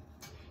middle.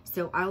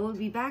 So I will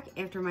be back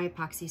after my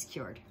epoxy's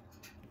cured.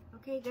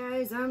 Okay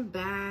guys, I'm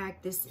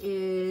back. This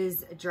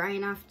is dry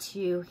enough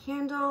to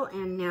handle,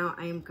 and now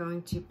I'm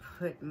going to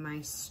put my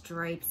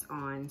stripes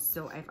on.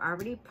 So I've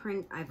already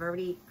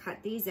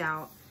cut these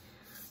out.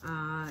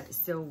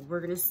 So we're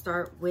gonna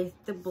start with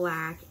the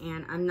black,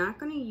 and I'm not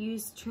gonna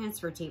use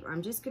transfer tape.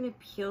 I'm just gonna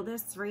peel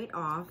this right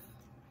off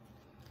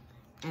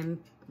and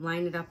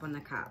line it up on the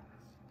cup.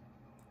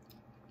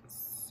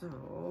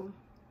 So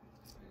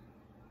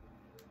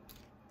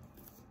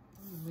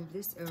move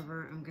this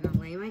over. I'm gonna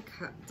lay my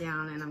cup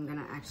down, and I'm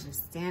gonna actually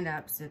stand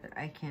up so that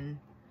I can.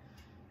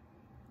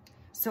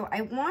 So I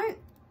want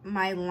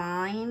my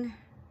line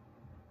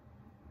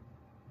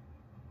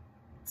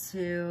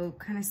to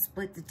kind of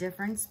split the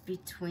difference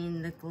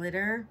between the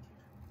glitter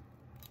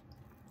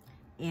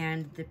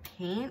and the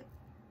paint.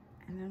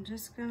 And I'm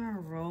just gonna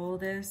roll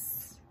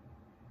this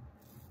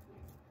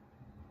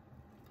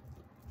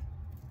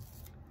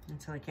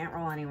until I can't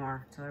roll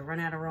anymore, until I run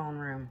out of rolling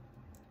room.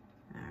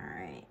 All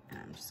right, and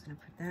I'm just gonna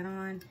put that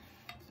on.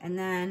 And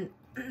then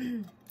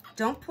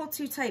don't pull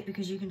too tight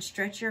because you can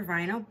stretch your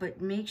vinyl, but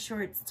make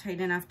sure it's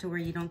tight enough to where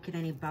you don't get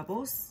any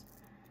bubbles.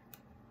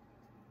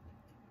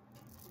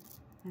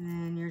 And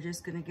then you're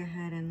just gonna go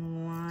ahead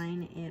and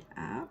line it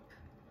up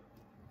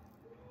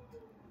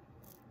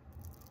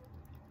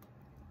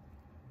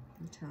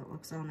until it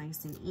looks all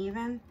nice and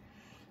even.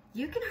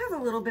 You can have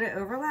a little bit of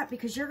overlap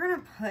because you're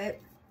gonna put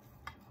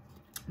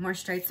more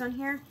stripes on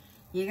here.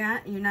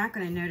 You're not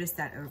gonna notice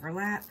that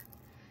overlap.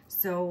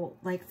 So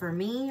like for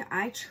me,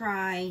 I've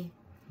tried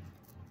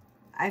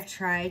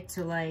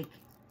to like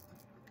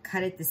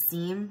cut at the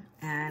seam,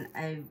 and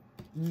I've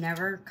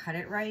never cut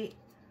it right.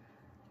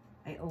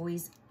 I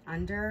always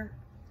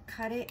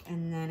undercut it,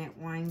 and then it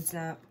winds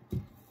up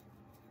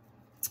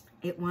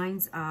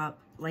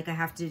like I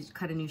have to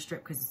cut a new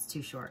strip because it's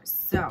too short.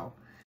 So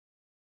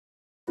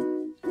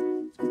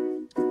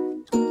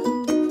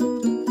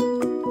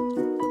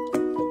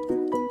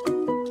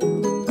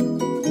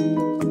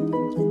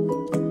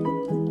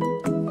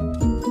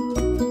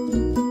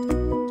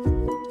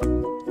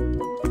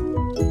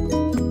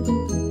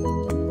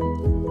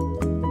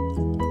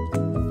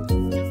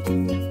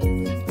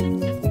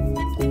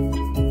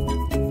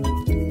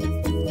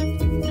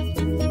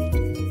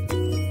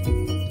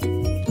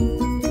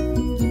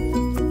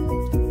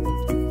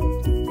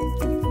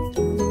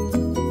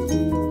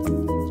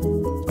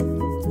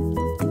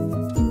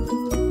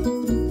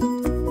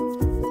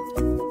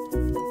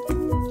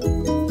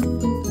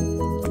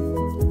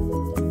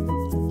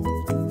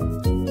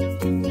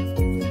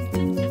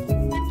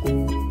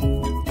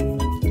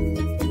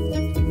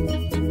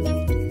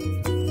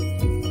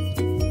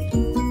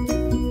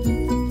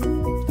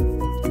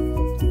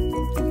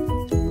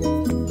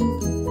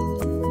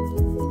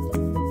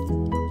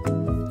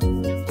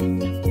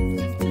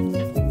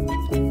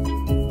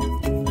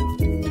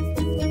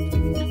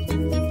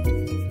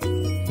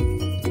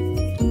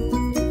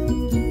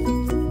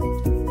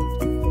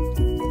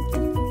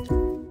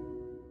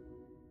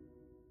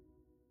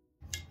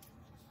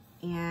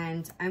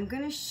I'm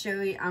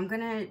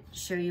gonna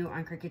show you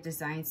on Cricut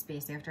Design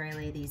Space after I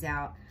lay these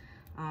out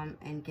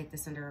and get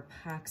this under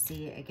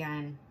epoxy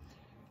again.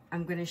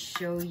 I'm going to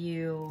show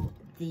you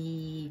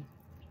the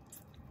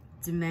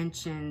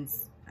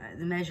dimensions,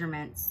 the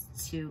measurements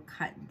to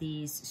cut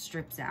these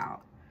strips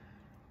out.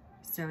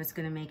 So it's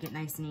going to make it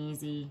nice and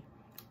easy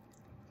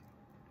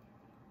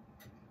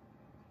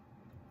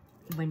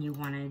when you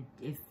want to,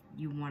 if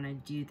you want to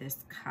do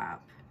this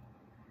cup.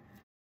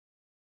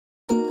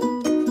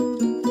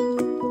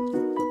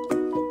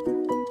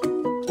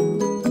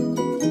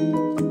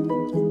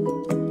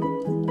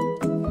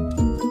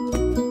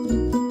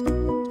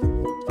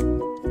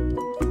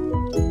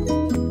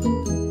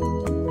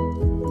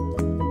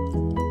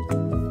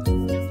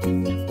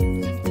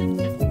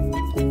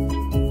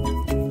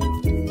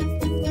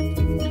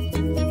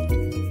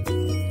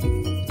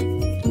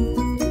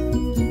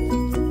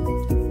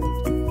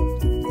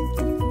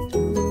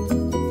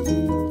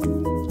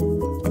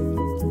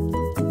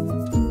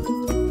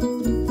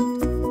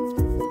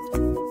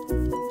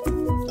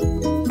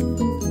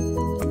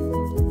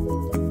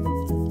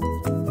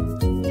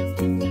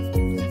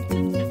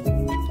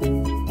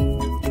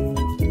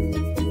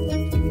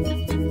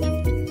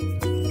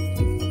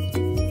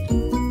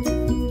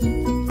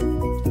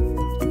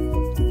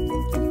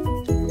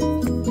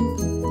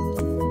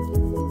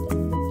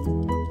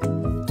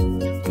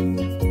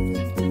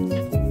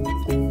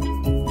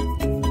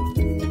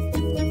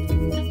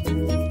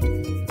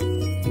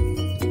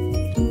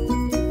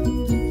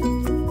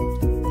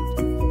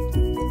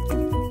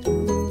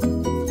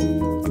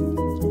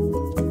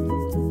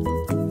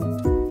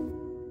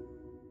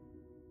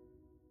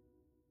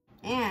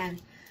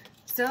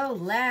 So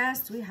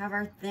last we have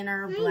our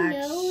thinner black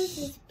nose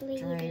is bleeding.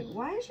 stripe.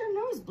 Why is your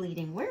nose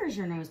bleeding? Where is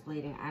your nose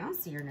bleeding? I don't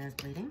see your nose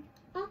bleeding.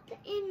 Up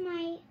in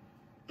my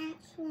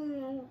actual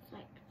nose,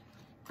 like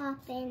up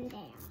in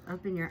there.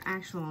 Up in your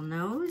actual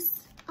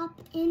nose? Up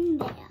in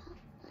there,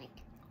 like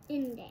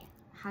in there.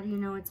 How do you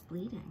know it's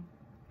bleeding?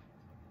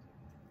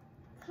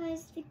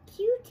 Because the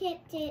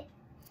Q-tip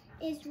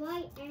is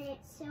white and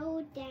it's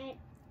so dead.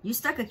 You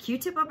stuck a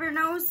Q-tip up your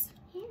nose?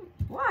 Yeah.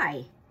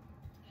 Why?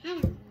 I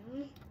don't know.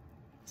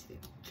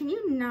 Can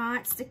you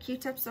not stick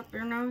Q-tips up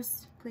your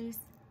nose, please?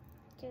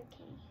 It's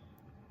okay.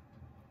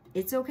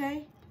 It's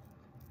okay?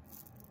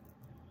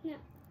 No.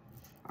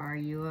 Are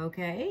you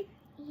okay?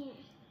 Yeah.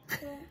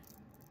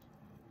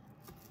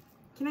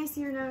 Can I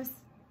see your nose?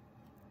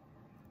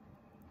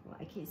 Well,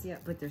 I can't see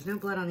it, but there's no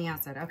blood on the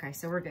outside. Okay,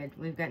 so we're good.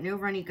 We've got no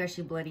runny,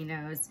 gushy, bloody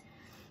nose.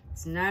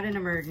 It's not an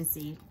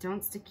emergency.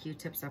 Don't stick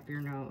Q-tips up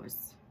your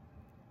nose.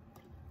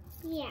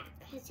 Yeah,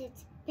 because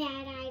it's a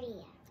bad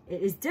idea.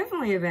 It is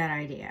definitely a bad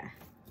idea.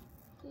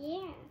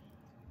 Yeah.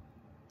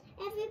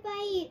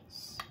 Everybody,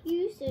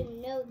 you should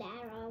know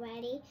that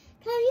already,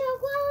 because you're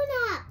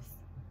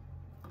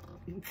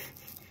grown-ups.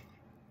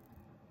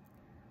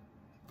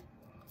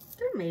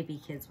 There may be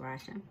kids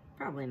watching.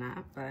 Probably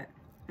not, but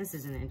this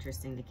isn't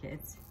interesting to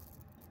kids.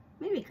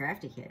 Maybe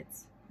crafty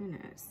kids. Who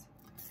knows?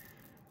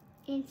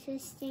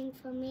 Interesting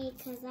for me,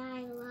 because I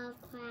love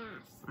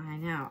crafts. I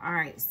know. All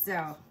right,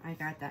 so I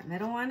got that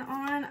middle one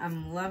on.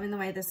 I'm loving the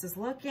way this is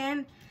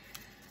looking.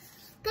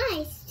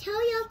 Guys,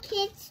 tell your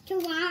kids to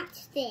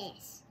watch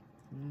this.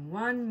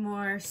 One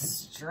more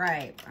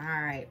stripe. All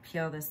right,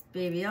 peel this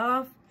baby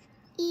off.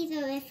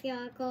 Either if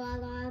you're a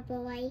girl or a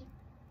boy.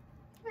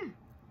 Yeah,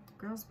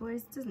 girls,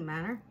 boys, doesn't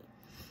matter.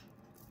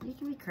 You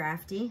can be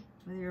crafty,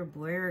 whether you're a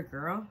boy or a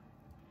girl.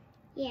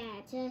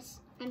 Yeah,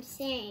 I'm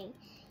saying,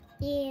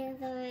 either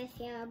if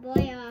you're a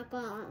boy or a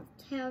girl,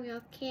 tell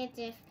your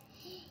kids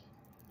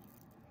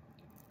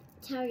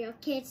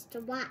to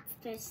watch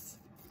this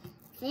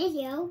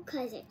video,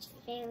 because it's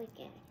very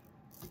good.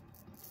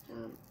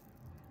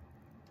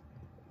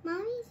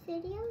 Mommy's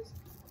videos,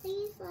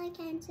 please like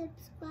and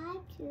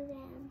subscribe to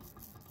them.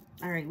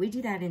 All right, we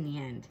do that in the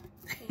end.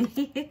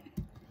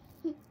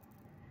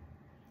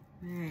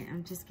 All right,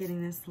 I'm just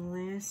getting this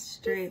last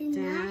stripe down. This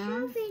is not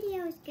how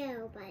videos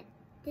go, but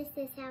this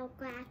is how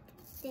craft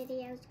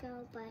videos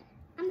go, but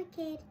I'm a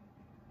kid.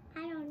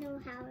 I don't know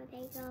how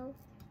they go.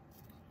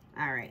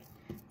 All right,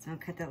 so I'll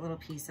cut that little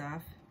piece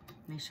off.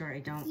 Make sure I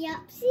don't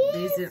Yupsies.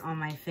 lose it on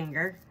my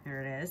finger.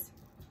 There it is.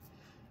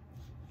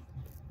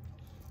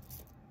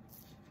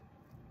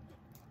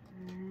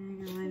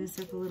 I'm gonna line this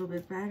up a little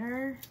bit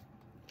better.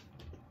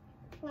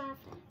 Lava.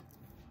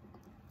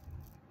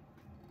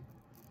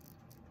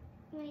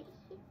 Right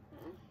here.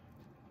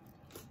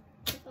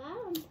 The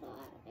bottom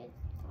part is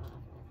lava.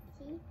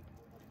 See?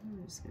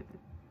 I'm just gonna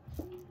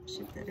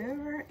shift that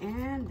over,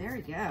 and there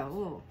we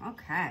go. Ooh,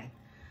 okay.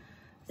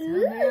 So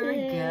there we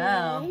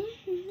go.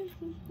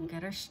 We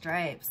got our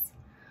stripes.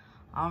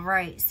 All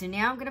right, so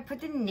now I'm gonna put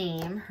the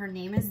name. Her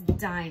name is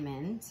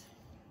Diamond.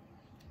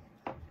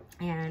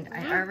 And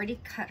I already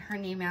cut her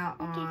name out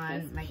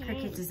on my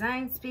Cricut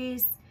design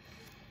space.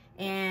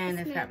 And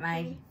I've got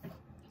my...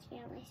 It's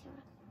really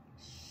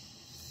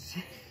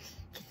soft.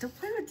 Don't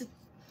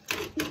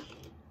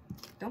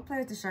play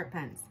with the sharp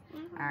pens.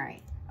 All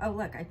right. Oh,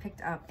 look, I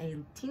picked up a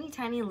teeny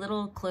tiny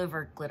little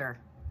clover glitter.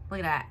 Look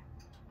at that.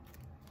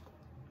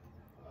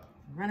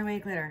 Runaway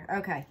glitter.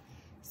 Okay,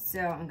 so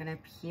I'm gonna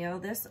peel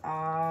this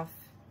off.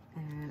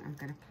 And I'm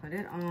gonna put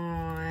it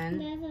on.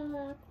 There's a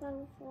rock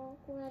full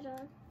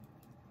glitter.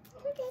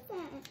 Look at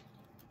that.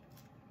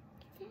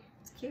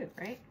 It's cute,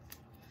 right?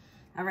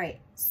 All right,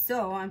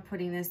 so I'm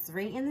putting this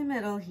right in the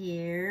middle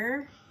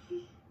here.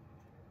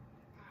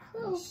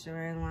 Cool. Make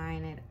sure I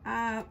line it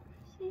up.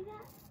 See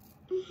that?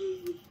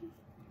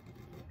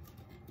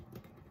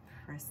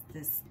 Press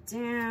this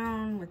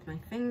down with my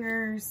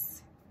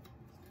fingers.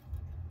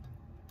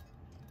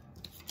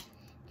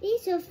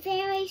 These are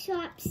very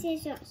sharp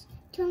scissors.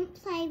 Don't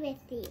play with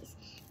these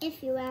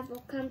if you ever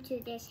come to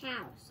this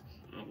house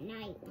at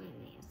night when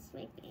they're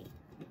sleeping.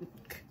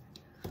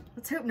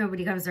 Let's hope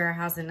nobody comes to our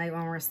house at night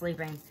when we're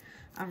sleeping.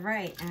 All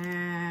right,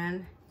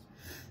 and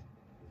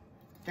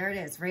there it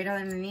is, right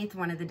underneath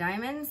one of the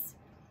diamonds.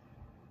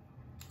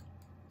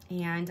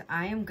 And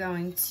I am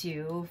going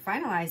to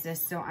finalize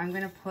this. So I'm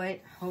gonna put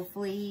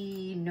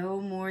hopefully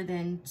no more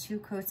than 2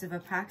 coats of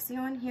epoxy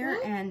on here,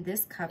 and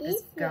this cup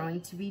is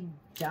going to be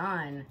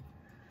done.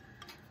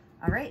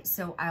 All right,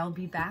 so I'll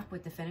be back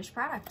with the finished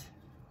product.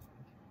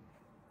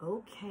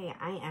 Okay,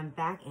 I am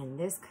back and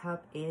this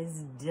cup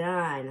is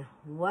done.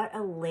 What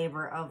a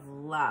labor of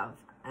love.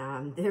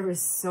 There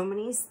was so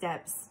many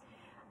steps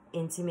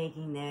into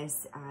making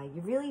this.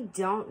 You really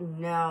don't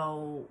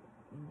know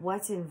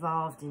what's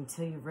involved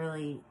until you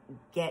really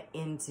get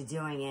into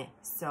doing it.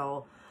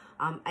 So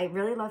I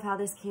really love how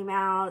this came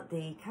out.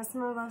 The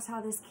customer loves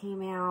how this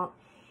came out.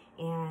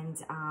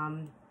 And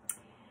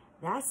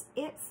that's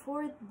it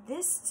for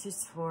this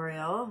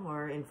tutorial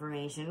or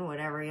information,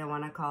 whatever you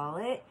want to call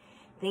it.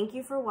 Thank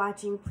you for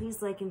watching.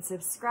 Please like and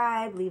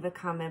subscribe. Leave a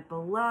comment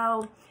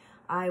below.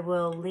 I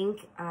will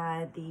link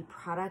the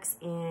products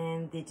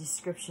in the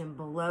description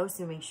below,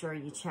 so make sure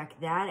you check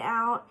that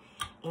out.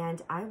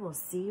 And I will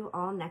see you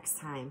all next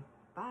time.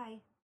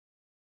 Bye.